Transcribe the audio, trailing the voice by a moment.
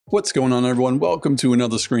What's going on, everyone? Welcome to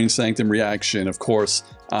another Screen Sanctum reaction. Of course,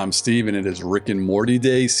 I'm Steve, and it is Rick and Morty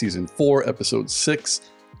Day, Season 4, Episode 6,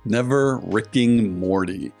 Never Ricking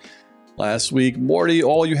Morty. Last week, Morty,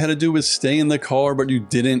 all you had to do was stay in the car, but you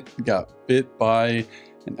didn't. Got bit by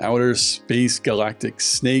an outer space galactic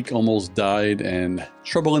snake, almost died, and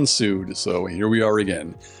trouble ensued. So here we are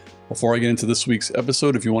again. Before I get into this week's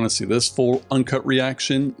episode, if you want to see this full uncut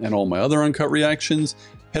reaction and all my other uncut reactions,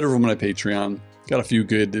 head over to my Patreon. Got a few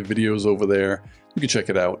good videos over there. You can check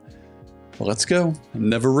it out. Well, let's go.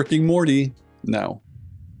 Never Ricking Morty now.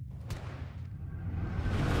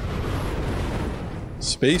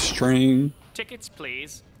 Space train. Tickets,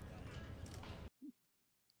 please.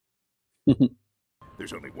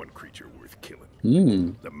 There's only one creature worth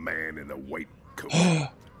killing. The man in the white coat.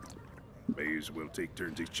 May as well take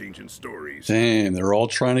turns exchanging stories. Damn, they're all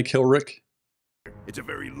trying to kill Rick. It's a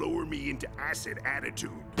very lower me into acid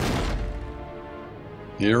attitude.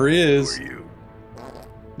 Here he is. Who are you?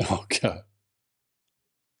 Oh, God.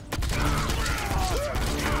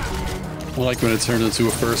 I like when it turns into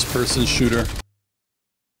a first-person shooter.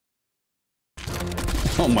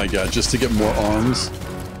 Oh my God, just to get more arms.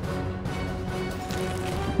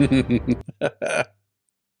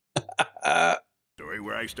 Story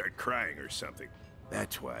where I start crying or something.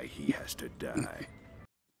 That's why he has to die.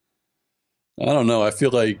 I don't know, I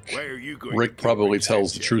feel like Why are you going Rick to kill probably Rick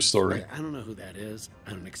tells the Sanchez? true story. I don't know who that is.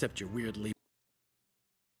 I don't accept your weird leap.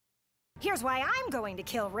 Here's why I'm going to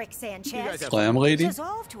kill Rick Sanchez. Clam lady?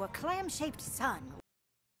 Dissolve to a clam-shaped sun.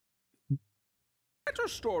 It's a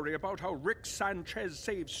story about how Rick Sanchez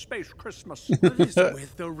saves Space Christmas. What is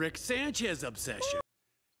with the Rick Sanchez obsession?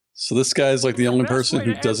 So this guy's like the only person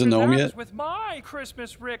who doesn't know him yet? With my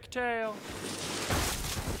Christmas Rick tale.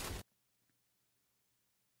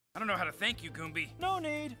 I don't know how to thank you, Goomby. No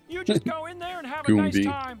need. You just go in there and have a nice Goomby.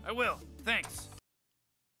 time. I will. Thanks.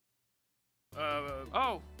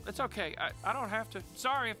 Oh, it's okay. I don't have to.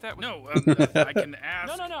 Sorry if that was... No, I can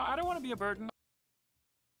ask. No. I don't want to be a burden.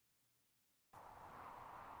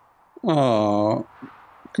 Aww.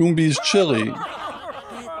 Goomby's chilly.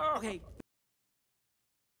 Okay,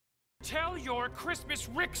 Tell your Christmas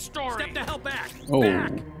Rick story. step the hell back. Oh.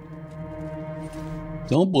 Back.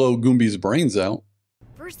 Don't blow Goomby's brains out.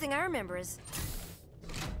 First thing I remember is...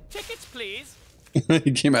 Tickets, please.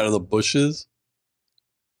 He came out of the bushes.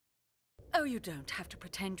 Oh, you don't have to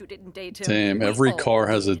pretend you didn't date him. Damn, We every all car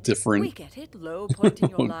has a did. different... We get it. Low point in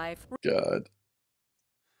your Oh, life. God.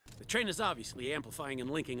 The train is obviously amplifying and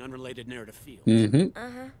linking unrelated narrative fields.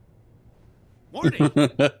 Mm-hmm. Morty!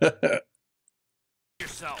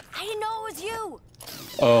 Yourself. I didn't know it was you!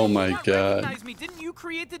 Oh my God. Recognize me. Didn't you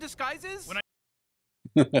create the disguises?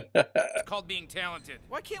 It's called being talented.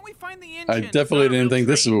 Why can't we find the engine? I definitely didn't think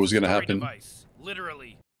this is what was gonna happen. Device.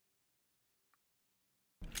 Literally.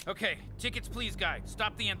 Okay, tickets please, guy.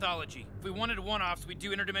 Stop the anthology. If we wanted one-offs, we'd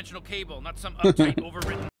do interdimensional cable, not some uptight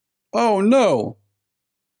overwritten. Oh no.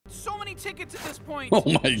 So many tickets at this point. Oh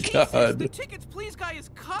my God. The tickets please guy is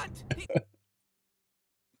cut.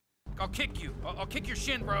 I'll kick you. I'll kick your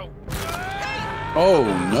shin, bro. Oh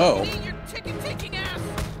no. Your ticket-taking ass.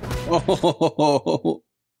 Oh.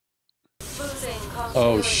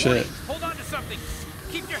 Oh shit. Hold on to something.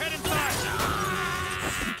 Keep your head inside.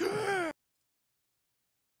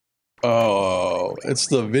 Oh, it's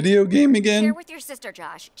the video game Share again? with your sister,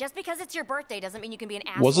 Josh. Just because it's your birthday doesn't mean you can be an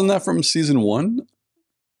asshole. Wasn't that from season 1?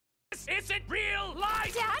 Is it real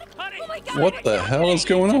life? Dad? Honey, Oh my God. What the hell is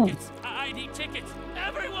going on? I need tickets.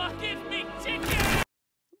 Everyone give me tickets.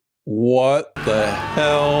 What the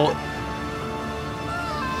hell?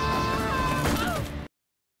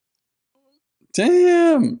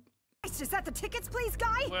 Damn. Is that the tickets, please,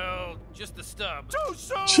 guy? Well, just the stub.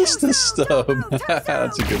 Just a stub.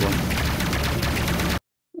 That's a good one.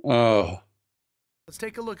 Oh. Let's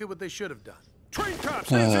take a look at what they should have done. Train cops,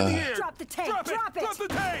 hands in the air! Drop the tank, drop it! Drop the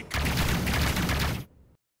tank!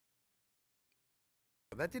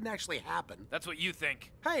 That didn't actually happen. That's what you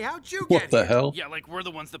think. Hey, how'd you What get the here? hell? Yeah, like we're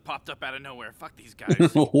the ones that popped up out of nowhere. Fuck these guys.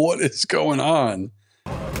 What is going on?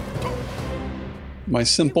 My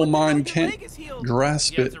simple mind can't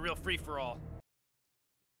grasp Yeah, it. it's a real free-for-all.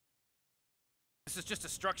 This is just a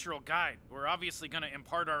structural guide. We're obviously gonna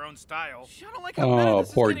impart our own style. I don't like how meta Oh, this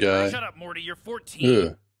is poor getting. guy. Shut up, Morty. You're 14.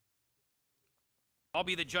 Ugh. I'll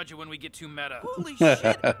be the judge of when we get too meta. Holy shit!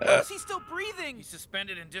 How is he still breathing? He's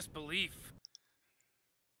suspended in disbelief.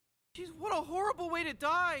 Jeez, what a horrible way to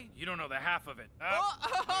die! You don't know the half of it.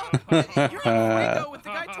 You're a freako with the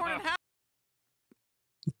guy torn in half.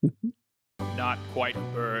 Not quite a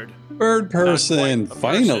bird. Bird person, Not quite a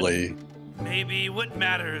finally. Maybe what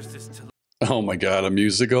matters is to Oh my God, a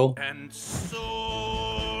musical? and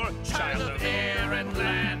soar. child of air and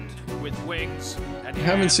land, with wings and I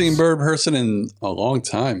haven't seen Bird Person in a long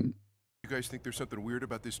time. You guys think there's something weird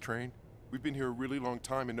about this train? We've been here a really long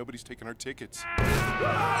time and nobody's taken our tickets.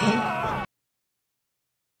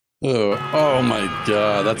 Oh my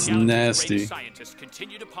god, that's nasty. Scientists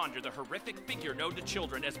continue to ponder the horrific figure known to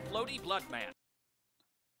children as Bloody Bloodman.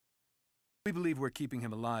 We believe we're keeping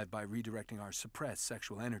him alive by redirecting our suppressed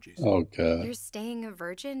sexual energies. Oh god. You're staying a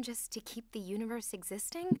virgin just to keep the universe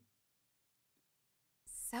existing?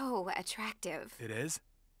 So attractive. It is?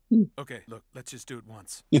 Okay, look, let's just do it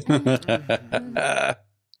once.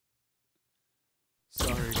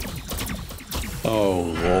 Sorry.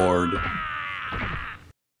 Oh lord.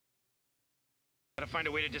 Gotta find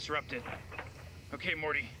a way to disrupt it. Okay,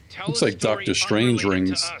 Morty, tell Looks a like story Dr. Strange unrelated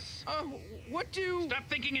rings. to us. What do... Stop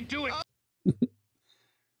thinking and do it!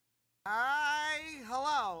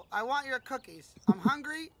 Hello. I want your cookies. I'm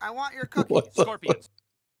hungry. I want your cookies. What the Scorpions.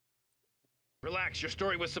 Relax, your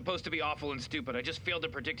story was supposed to be awful and stupid. I just failed to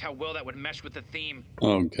predict how well that would mesh with the theme.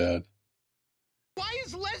 Oh god. Why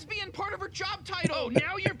is lesbian part of her job title? Oh,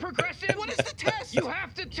 now you're progressive? What is the test? You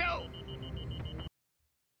have to tell...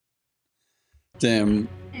 Damn.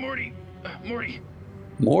 Morty.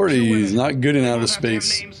 Morty's not good in You outer don't have to have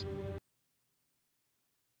space. names.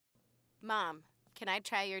 Mom, can I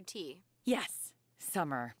try your tea? Yes,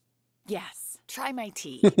 Summer. Yes, try my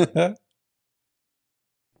tea.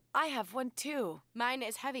 I have one too. Mine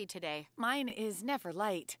is heavy today. Mine is never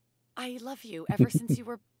light. I love you ever since you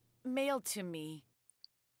were mailed to me.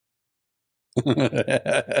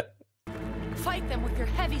 Fight them with your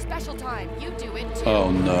heavy special time. You do it too.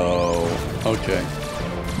 Oh no. Okay.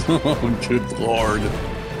 Oh good lord.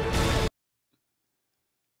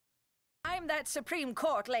 I'm that Supreme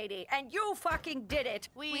Court lady, and you fucking did it.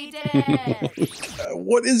 We did it.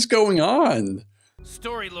 What is going on?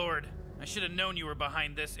 Story Lord. I should have known you were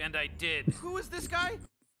behind this, and I did. Who is this guy?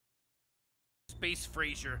 Space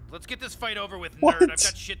Frasier. Let's get this fight over with, What? nerd. I've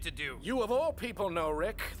got shit to do. You of all people know,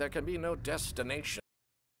 Rick, there can be no destination.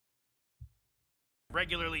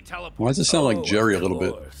 Regularly teleport. Why does it sound like Jerry a little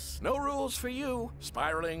bit? Course. No rules for you.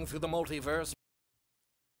 Spiraling through the multiverse.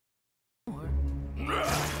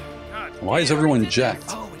 God, Why is damn, everyone I did jacked?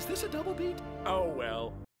 Oh, is this a double beat? Oh,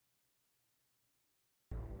 well.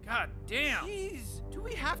 this. God damn. Jeez, do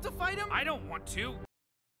we have to fight him? I don't want to.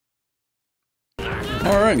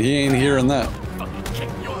 Alright, he ain't hearing that. Fucking kick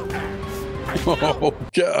your ass. Oh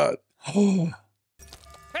god.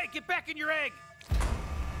 Hey, get back in your egg.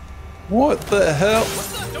 What the hell?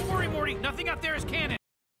 Don't worry, Morty. Nothing out there is canon.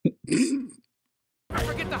 I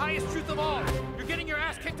forget the highest truth of all. You're getting your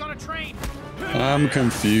ass kicked on a train. I'm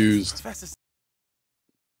confused.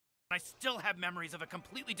 I still have memories of a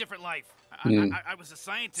completely different life. Hmm. I was a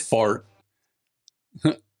scientist. Fart.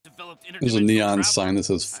 Developed There's a interdimensional neon travel. sign that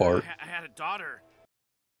says fart. I had a daughter.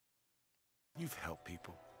 You've helped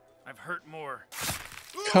people. I've hurt more.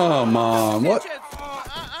 Come on, what?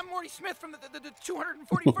 I'm Morty Smith from the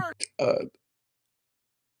 241st.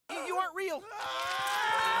 You aren't real.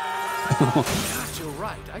 God, you're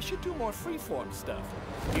right. I should do more freeform stuff.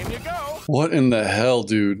 In you go. What in the hell,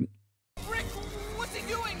 dude? Rick, what's he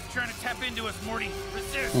doing? He's trying to tap into us, Morty.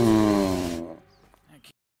 Resist.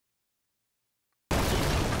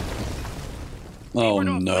 Oh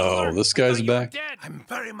no, this guy's back. I'm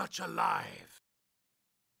very much alive.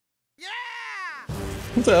 Yeah!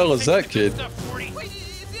 What the hell is that kid? Wait,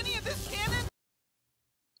 is any of this canon?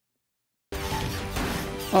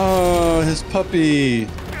 Oh, his puppy.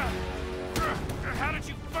 How did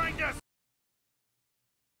you find us?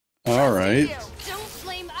 Alright. Don't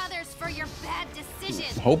blame others for your bad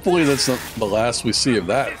decisions. Hopefully that's not the last we see of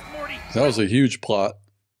that. That was a huge plot.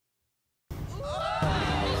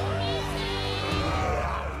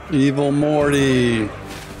 Evil Morty.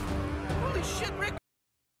 Holy shit, Rick!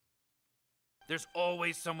 There's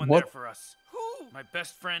always someone What? there for us. Who? My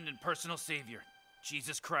best friend and personal savior,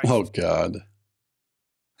 Jesus Christ. Oh god.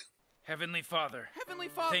 Heavenly Father. Heavenly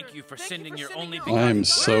Father. Thank you for sending your only your begotten I am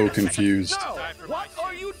Son so to confused. die for my What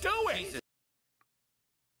are you doing? Jesus,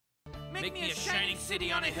 Make me a shining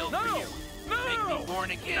city on a hill No! for you. Make me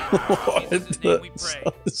born again. What In Jesus' name we the pray.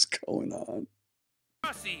 hell is going on?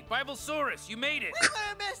 Crossy, Biblesaurus, you made it. We would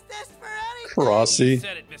have missed this for anything. You Crossy.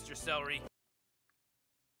 said it, Mr. Celery.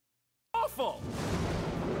 Awful.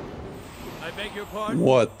 I beg your pardon?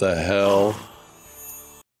 What the hell?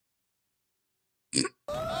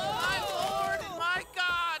 My lord and my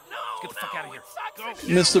god! No! Get the fuck out of here. Go.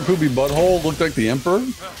 Mr. Poopy Butthole looked like the Emperor?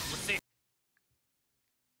 Let's see.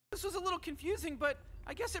 This was a little confusing, but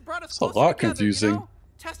I guess it brought us It's a closer lot together, confusing. You know?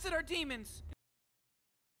 Tested our demons.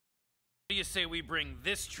 What do you say we bring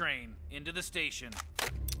this train into the station?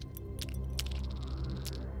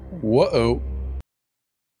 Whoa.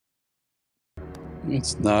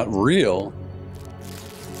 It's not real.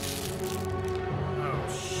 Oh,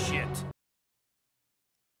 shit.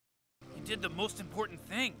 You did the most important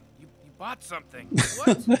thing. You bought something.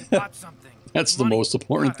 What? You bought something. That's the Money. most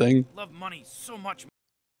important God, thing. I love money so much.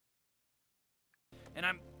 And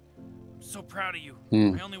I'm so proud of you.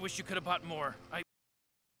 I only wish you could have bought more.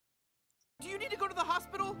 Do you need to go to the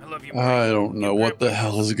hospital? I love you. I don't know what the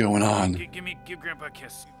hell is going on. Give Grandpa a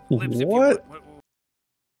kiss. Lips if you What? want.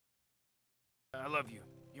 I love you.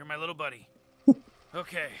 You're my little buddy.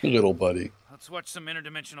 Okay. Little buddy. Let's watch some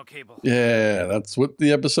interdimensional cable. Yeah, that's what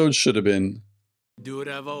the episode should have been. Do what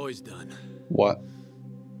I've always done. What?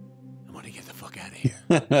 I want to get the fuck out of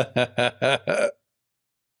here.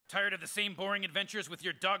 Tired of the same boring adventures with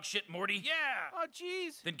your dog shit Morty? Yeah! Oh,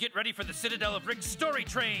 jeez. Then get ready for the Citadel of Rick's story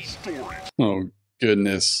train! Oh,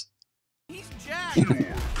 goodness. He's Jack.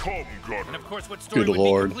 And of course, what story Good would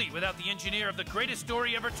Lord. be complete without the engineer of the greatest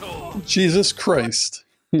story ever told? Jesus Christ.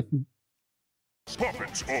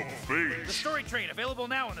 Puppets of The Face. story train, available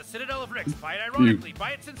now on the Citadel of Rick's. Buy it ironically,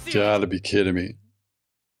 buy it sincerely. Gotta be kidding me.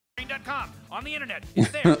 Train.com, on the internet.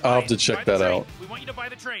 It's there. I'll Buy have to it. check Buy the that train. out. We want you to buy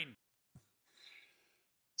the train.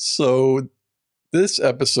 So this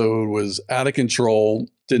episode was out of control.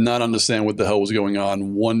 Did not understand what the hell was going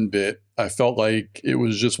on one bit. I felt like it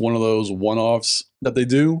was just one of those one-offs that they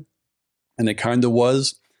do. And it kind of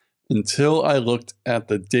was until I looked at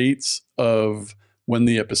the dates of when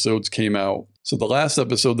the episodes came out. So the last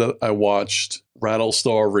episode that I watched,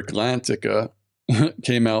 Rattlestar Ricklantica,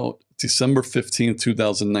 came out December 15th,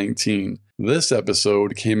 2019. This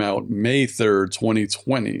episode came out May 3rd,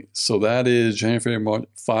 2020. So that is January, February, March,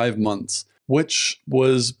 5 months, which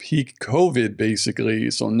was peak COVID, basically.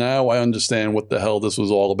 So now I understand what the hell this was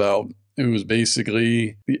all about. It was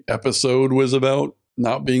basically, the episode was about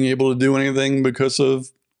not being able to do anything because of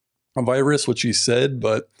a virus, which he said,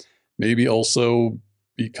 but maybe also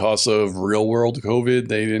because of real world COVID,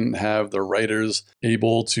 they didn't have the writers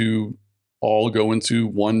able to all go into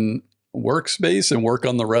one workspace and work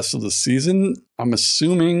on the rest of the season. I'm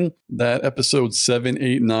assuming that episodes 7,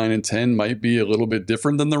 8, 9, and 10 might be a little bit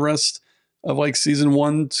different than the rest of like season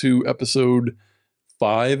 1 to episode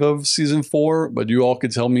 5 of season 4, but you all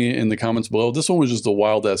could tell me in the comments below. This one was just a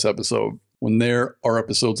wild ass episode. When there are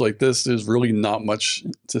episodes like this, there's really not much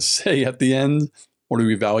to say at the end or to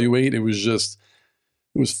evaluate. It was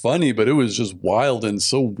funny, but it was just wild and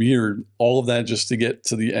so weird. All of that just to get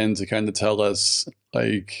to the end to kind of tell us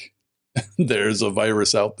like there's a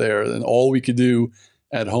virus out there and all we could do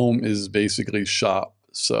at home is basically shop.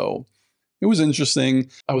 So it was interesting.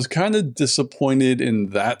 I was kind of disappointed in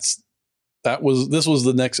this was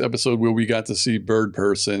the next episode where we got to see Bird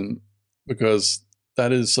Person, because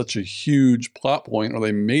that is such a huge plot point, or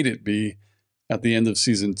they made it be at the end of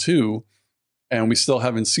season 2. And we still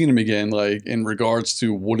haven't seen him again, like in regards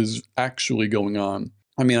to what is actually going on.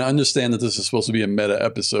 I mean, I understand that this is supposed to be a meta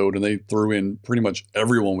episode and they threw in pretty much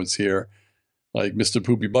everyone was here. Like Mr.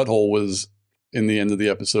 Poopy Butthole was in the end of the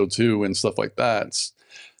episode too and stuff like that.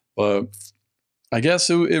 But I guess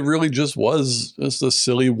it really just was just a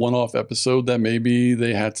silly one-off episode that maybe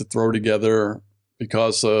they had to throw together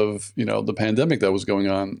because of, the pandemic that was going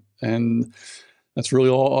on. And that's really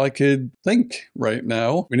all I could think right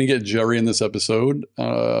now. We didn't get Jerry in this episode,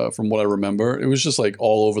 from what I remember. It was just like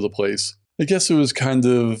all over the place. I guess it was kind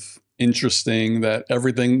of interesting that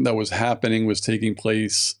everything that was happening was taking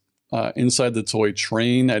place inside the toy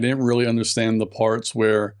train. I didn't really understand the parts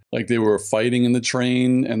where like they were fighting in the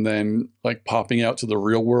train and then like popping out to the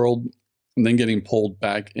real world and then getting pulled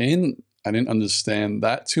back in. I didn't understand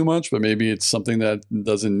that too much, but maybe it's something that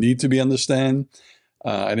doesn't need to be understood.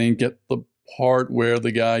 I didn't get the part where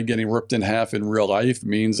the guy getting ripped in half in real life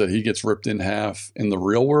means that he gets ripped in half in the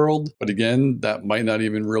real world. But again, that might not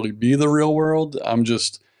even really be the real world. I'm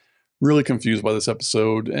just really confused by this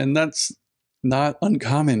episode, and that's not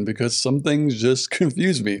uncommon because some things just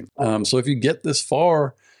confuse me. So if you get this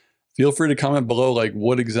far, feel free to comment below like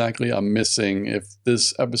what exactly I'm missing. If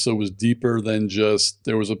this episode was deeper than just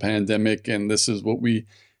there was a pandemic and this is what we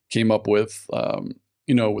came up with,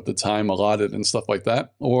 with the time allotted and stuff like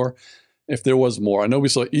that, or if there was more. I know we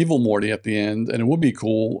saw Evil Morty at the end, and it would be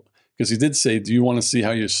cool because he did say, do you want to see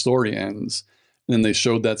how your story ends? And then they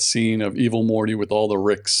showed that scene of Evil Morty with all the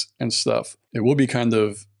Ricks and stuff. It would be kind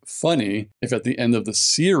of funny if at the end of the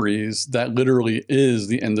series, that literally is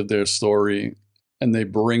the end of their story, and they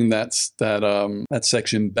bring that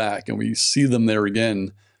section back and we see them there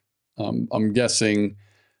again. I'm guessing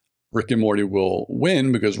Rick and Morty will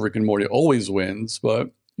win because Rick and Morty always wins,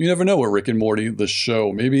 but you never know with Rick and Morty, the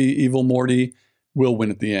show. Maybe Evil Morty will win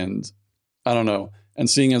at the end. I don't know. And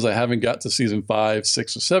seeing as I haven't got to season 5,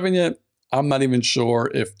 6, or 7 yet, I'm not even sure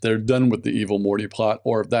if they're done with the evil Morty plot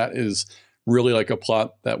or if that is really like a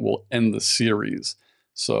plot that will end the series.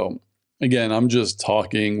 So again, I'm just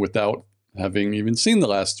talking without having even seen the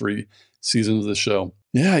last 3 seasons of the show.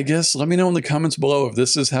 Yeah, I guess let me know in the comments below if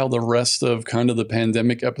this is how the rest of kind of the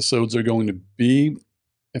pandemic episodes are going to be.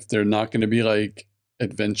 If they're not going to be like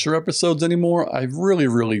adventure episodes anymore. I really,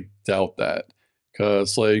 really doubt that.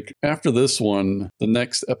 Because, like, after this one, the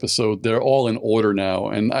next episode, they're all in order now.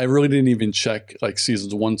 And I really didn't even check, like,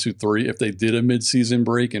 seasons 1, 2, 3, if they did a mid-season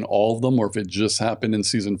break in all of them, or if it just happened in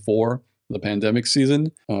season 4, the pandemic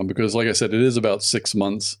season. Because, like I said, it is about 6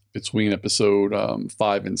 months between episode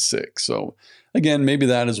 5 and 6. So, again, maybe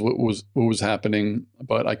that is what was happening,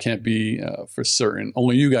 but I can't be for certain.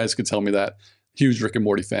 Only you guys could tell me that. Huge Rick and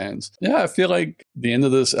Morty fans. Yeah, I feel like the end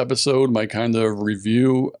of this episode, my kind of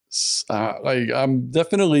review, like I'm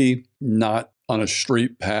definitely not on a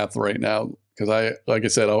straight path right now because like I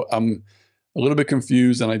said, I'm a little bit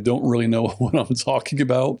confused and I don't really know what I'm talking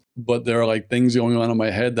about, but there are like things going on in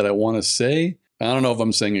my head that I want to say. I don't know if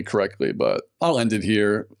I'm saying it correctly, but I'll end it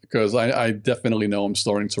here because I definitely know I'm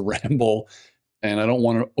starting to ramble and I don't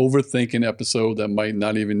want to overthink an episode that might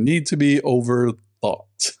not even need to be overthought.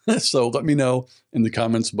 So let me know in the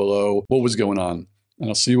comments below what was going on, and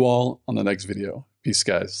I'll see you all on the next video. Peace,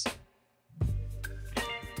 guys.